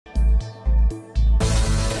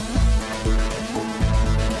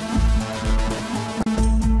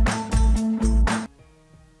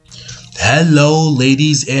Hello,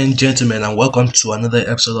 ladies and gentlemen, and welcome to another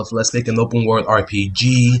episode of Let's Make an Open World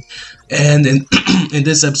RPG. And in in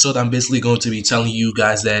this episode, I'm basically going to be telling you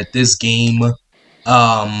guys that this game,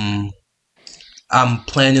 I'm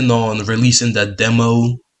planning on releasing the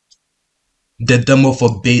demo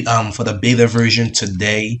for for the beta version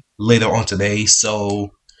later on today.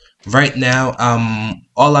 So right now,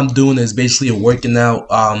 all I'm doing is basically working out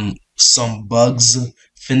some bugs,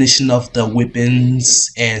 finishing off the weapons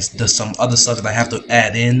and some other stuff that I have to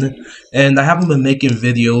add in. And I haven't been making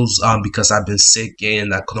videos because I've been sick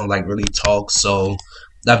and I couldn't really talk, so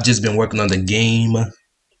I've just been working on the game.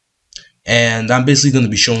 And I'm basically going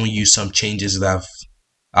to be showing you some changes that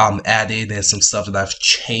I've added and some stuff that I've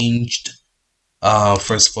changed.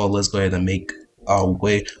 First of all, let's go ahead and make our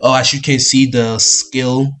way. Oh, as you can see, the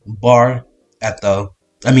skill bar at the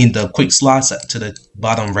quick slots to the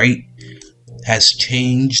bottom right has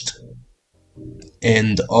changed,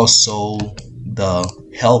 and also the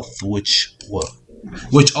health, which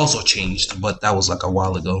also changed, but that was like a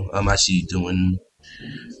while ago. I was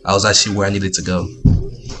actually where I needed to go.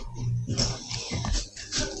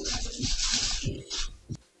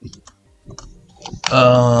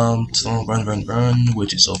 So run,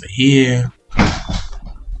 which is over here.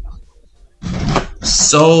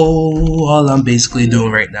 So all I'm basically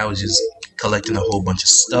doing right now is just collecting a whole bunch of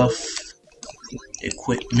stuff,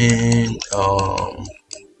 equipment,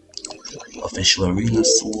 official arena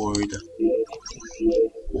sword.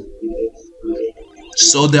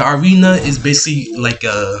 So the arena is basically like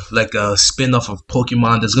a spin-off of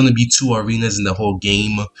Pokemon. There's gonna be two arenas in the whole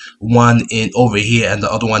game, one in over here and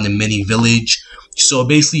the other one in Mini Village. So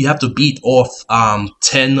basically you have to beat off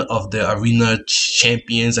 10 of the arena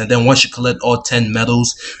champions, and then once you collect all 10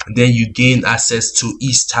 medals, then you gain access to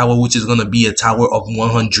East Tower, which is gonna be a tower of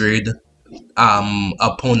 100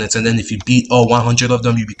 opponents, and then if you beat all 100 of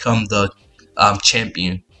them, you become the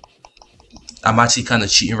champion. I'm actually kind of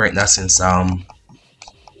cheating right now since I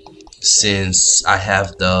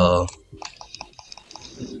have the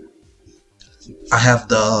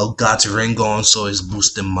God's ring on, so it's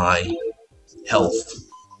boosting my health.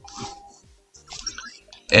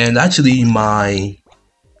 And actually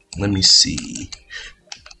let me see,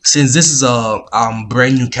 since this is a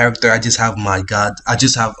brand new character, I just have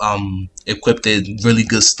equipped it really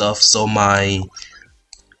good stuff, so my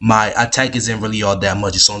attack isn't really all that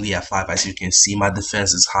much. It's only at 5, as you can see. My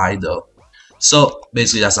defense is high though. So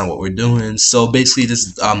basically that's not what we're doing. So basically this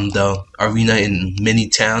is the arena in Mini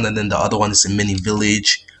Town, and then the other one is in Mini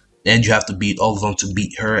Village, and you have to beat all of them to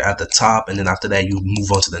beat her at the top, and then after that you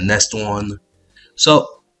move on to the next one. So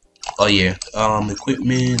oh yeah,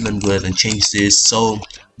 equipment, let me go ahead and change this. So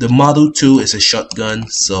the Model 2 is a shotgun,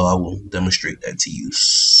 so I will demonstrate that to you.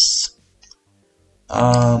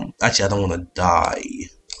 Actually I don't want to die,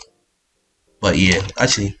 but yeah,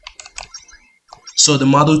 actually. So the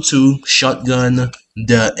Model 2 shotgun,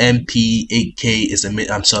 the MP8K is a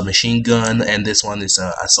submachine gun, and this one is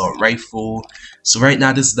a assault rifle. So right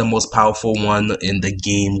now this is the most powerful one in the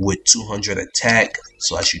game with 200 attack.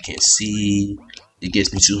 So as you can see, it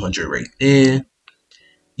gives me 200 right there.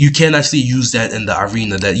 You can actually use that in the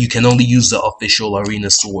arena. That you can only use the official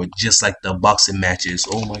arena sword, just like the boxing matches.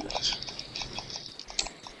 Oh my gosh.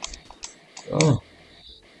 Oh.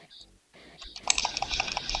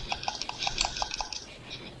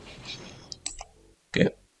 Okay,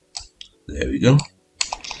 there we go.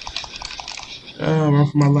 Run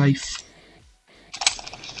for my life.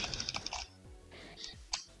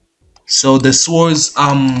 So the swords,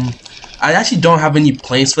 I actually don't have any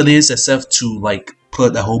plans for this except to like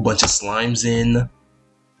put a whole bunch of slimes in,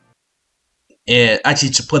 and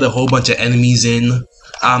actually to put a whole bunch of enemies in.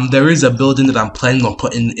 There is a building that I'm planning on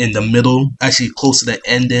putting in the middle, actually close to the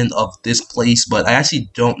ending of this place, but I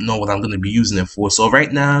actually don't know what I'm going to be using it for. So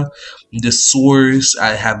right now, the swords,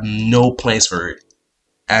 I have no plans for it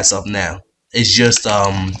as of now. It's just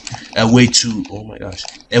a way to, oh my gosh,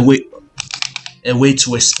 a way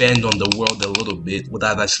to expand on the world a little bit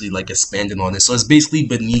without actually like expanding on it. So it's basically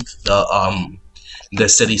beneath the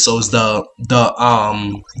city. So it's the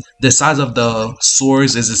size of the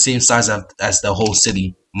swords is the same size as the whole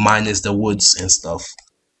city, minus the woods and stuff.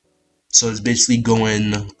 So it's basically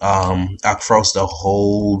going across the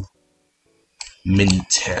whole mini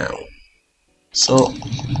town. So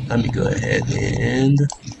let me go ahead and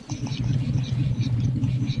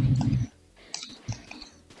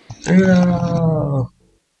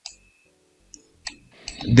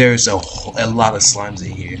there's a lot of slimes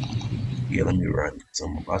in here. Yeah, let me run because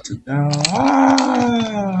I'm about to die.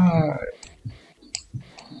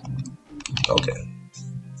 Okay.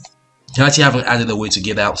 I actually haven't added a way to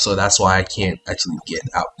get out, so that's why I can't actually get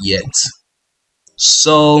out yet.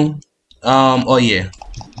 So, oh yeah.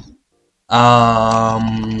 Yeah.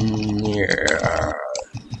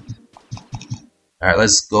 All right,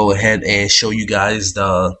 let's go ahead and show you guys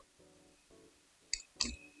the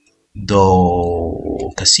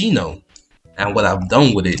casino and what I've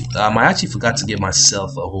done with it. I actually forgot to give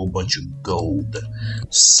myself a whole bunch of gold,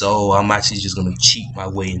 so I'm actually just gonna cheat my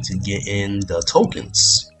way into getting the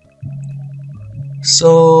tokens.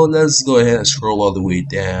 So let's go ahead and scroll all the way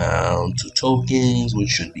down to tokens, which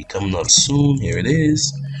should be coming up soon. Here it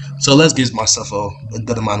is. So let's give myself a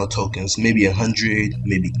good amount of tokens, maybe 100,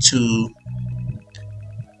 maybe 2,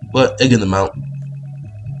 but a good amount.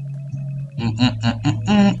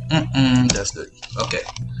 That's good. Okay.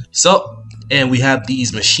 So, and we have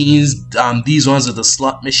these machines. These ones are the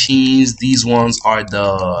slot machines. These ones are the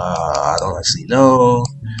I don't actually know.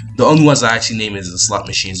 The only ones I actually name is the slot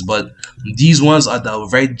machines, but these ones are the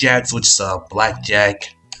red jacks, which is a blackjack.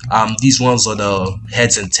 These ones are the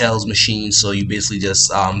heads and tails machines, so you basically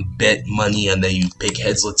just bet money and then you pick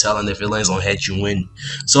heads or tail, and if it lands on heads you win.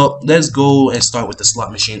 So let's go and start with the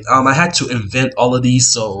slot machine. I had to invent all of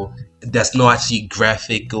these, so there's no actually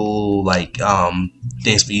graphical like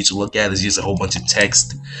things for you to look at. It's just a whole bunch of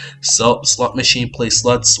text. So slot machine play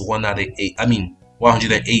slots 1 out of 8. I mean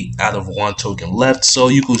 108 out of 1 token left. So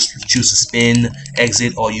you could choose to spin,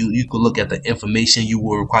 exit, or you could look at the information. You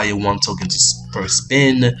will require 1 token per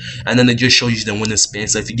spin, and then it just shows you the winning spin.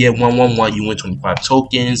 So if you get 111, you win 25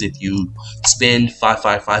 tokens. If you spin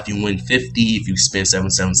 555, you win 50. If you spin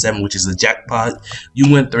 777, which is the jackpot,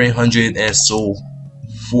 you win 300, and so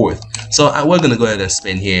forth. So we're gonna go ahead and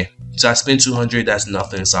spin here. So I spent 200, that's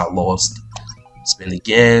nothing, so I lost. Spin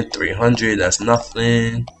again, 300, that's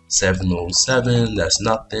nothing. 707, that's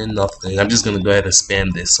nothing. I'm just gonna go ahead and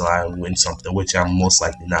spam this so I win something, which I'm most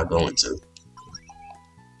likely not going to.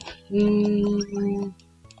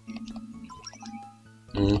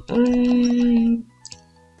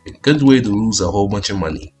 A good way to lose a whole bunch of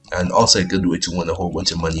money, and also a good way to win a whole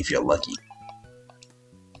bunch of money if you're lucky.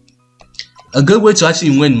 A good way to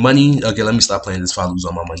actually win money. Okay, let me stop playing this before I lose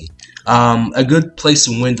all my money. A good place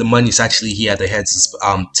to win the money is actually here at the heads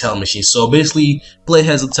tail machine. So basically, play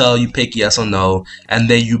heads or tail, you pick yes or no, and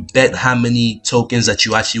then you bet how many tokens that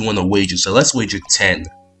you actually want to wager. So let's wager 10.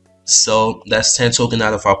 So that's 10 tokens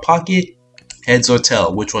out of our pocket. Heads or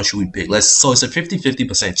tail, which one should we pick? So it's a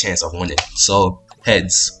 50% chance of winning. So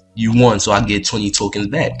heads, you won, so I get 20 tokens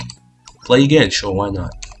back. Play again, sure, why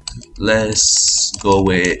not? Let's go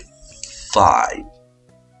with 5.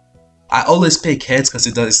 I always pick heads because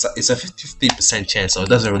it's a 50% chance, so it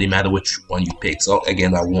doesn't really matter which one you pick. So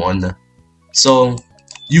again, I won. So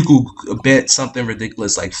you could bet something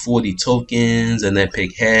ridiculous like 40 tokens and then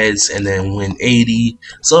pick heads and then win 80.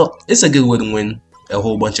 So it's a good way to win a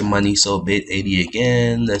whole bunch of money. So bet 80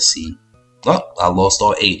 again. Let's see. Oh, I lost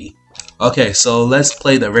all 80. Okay, so let's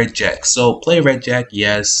play the red jack. So play red jack,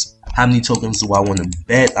 yes. How many tokens do I want to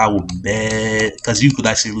bet? I will bet, because you could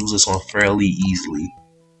actually lose this one fairly easily.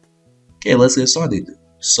 Okay, let's get started.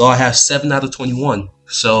 So I have 7 out of 21.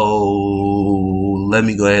 So let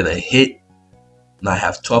me go ahead and hit. And I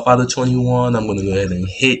have 12 out of 21. I'm going to go ahead and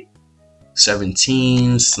hit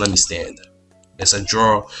 17. So let me stand. It's a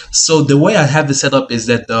draw. So the way I have it set up is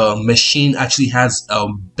that the machine actually has a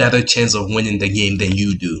better chance of winning the game than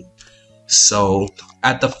you do. So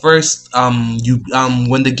at the first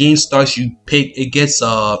when the game starts, you pick, it gets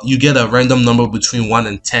you get a random number between 1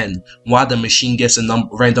 and 10, while the machine gets a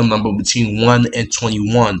random number between 1 and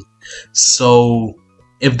 21. So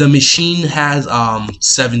if the machine has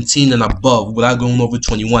 17 and above without going over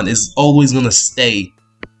 21, it's always gonna stay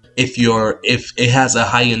if it has a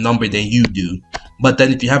higher number than you do. But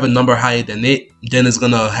then if you have a number higher than it, then it's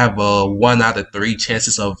gonna have a 1 out of 3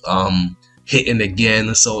 chances of hitting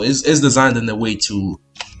again. So it's designed in a way to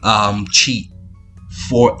cheat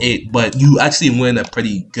for it, but you actually win a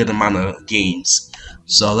pretty good amount of games.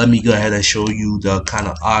 So let me go ahead and show you the kind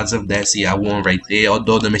of odds of that. See, I won right there.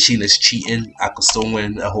 Although the machine is cheating, I could still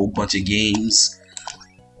win a whole bunch of games.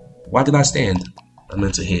 Why did I stand? I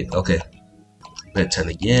meant to hit. Okay, bet 10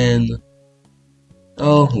 again.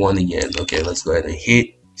 Oh, 1 again. Okay, let's go ahead and hit.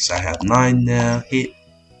 So I have 9 now. Hit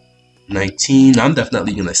 19. I'm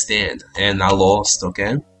definitely gonna stand, and I lost.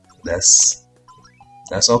 Okay, that's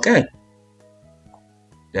okay.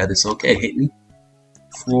 That is okay. Hit me.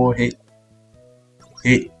 4. Hit.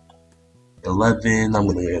 11. I'm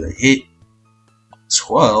gonna go ahead and hit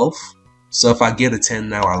 12. So if I get a 10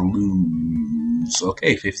 now, I lose.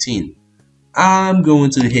 Okay, 15. I'm going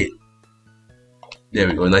to hit. There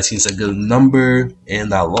we go. 19 is a good number,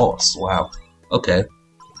 and I lost. Wow. Okay.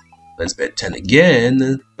 Let's bet 10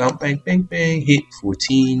 again. Bang, bang, bang, bang. Hit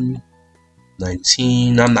 14.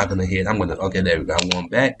 19. I'm not gonna hit. I'm gonna. Okay, there we go. I won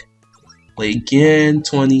back. Play again.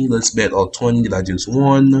 20. Let's bet all 20 that I just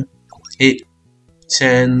won. Hit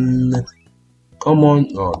 10. Come on.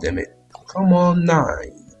 Oh, damn it. Come on, 9.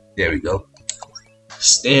 There we go.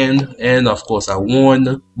 Stand, and of course I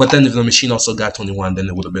won. But then if the machine also got 21, then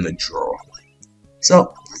it would have been a draw.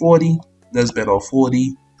 So 40. Let's bet all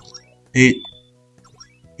 40. Hit.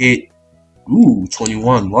 Ooh,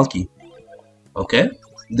 21. Lucky. Okay.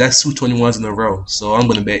 That's 2 21s in a row. So I'm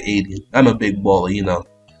gonna bet 80. I'm a big baller, you know.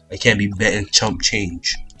 I can't be betting chump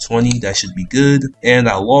change. 20, that should be good. And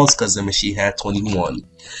I lost because the machine had 21.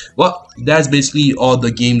 Well, that's basically all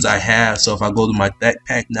the games I have. So if I go to my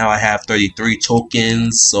backpack now, I have 33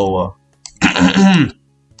 tokens. So I've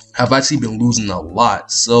actually been losing a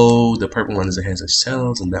lot. So the purple one is a hands and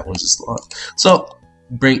shells, and that one's a slot. So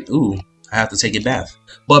I have to take it back.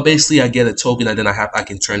 But basically, I get a token, and then I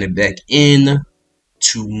can turn it back in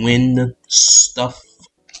to win stuff.